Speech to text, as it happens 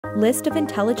List of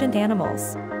intelligent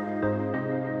animals.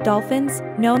 Dolphins,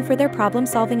 known for their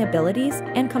problem-solving abilities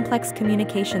and complex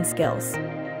communication skills.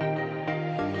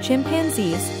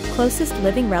 Chimpanzees, closest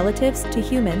living relatives to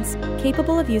humans,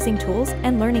 capable of using tools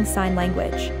and learning sign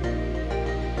language.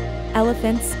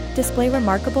 Elephants, display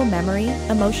remarkable memory,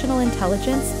 emotional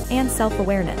intelligence, and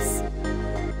self-awareness.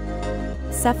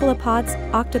 Cephalopods,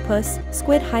 octopus,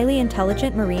 squid, highly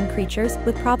intelligent marine creatures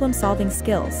with problem-solving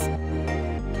skills.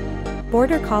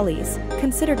 Border Collies,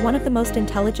 considered one of the most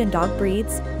intelligent dog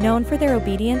breeds, known for their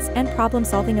obedience and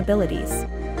problem-solving abilities.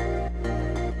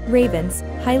 Ravens,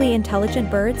 highly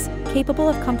intelligent birds, capable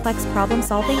of complex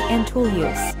problem-solving and tool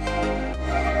use.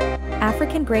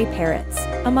 African gray parrots,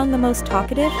 among the most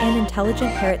talkative and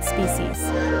intelligent parrot species.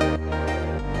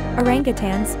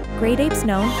 Orangutans, great apes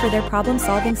known for their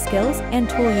problem-solving skills and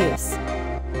tool use.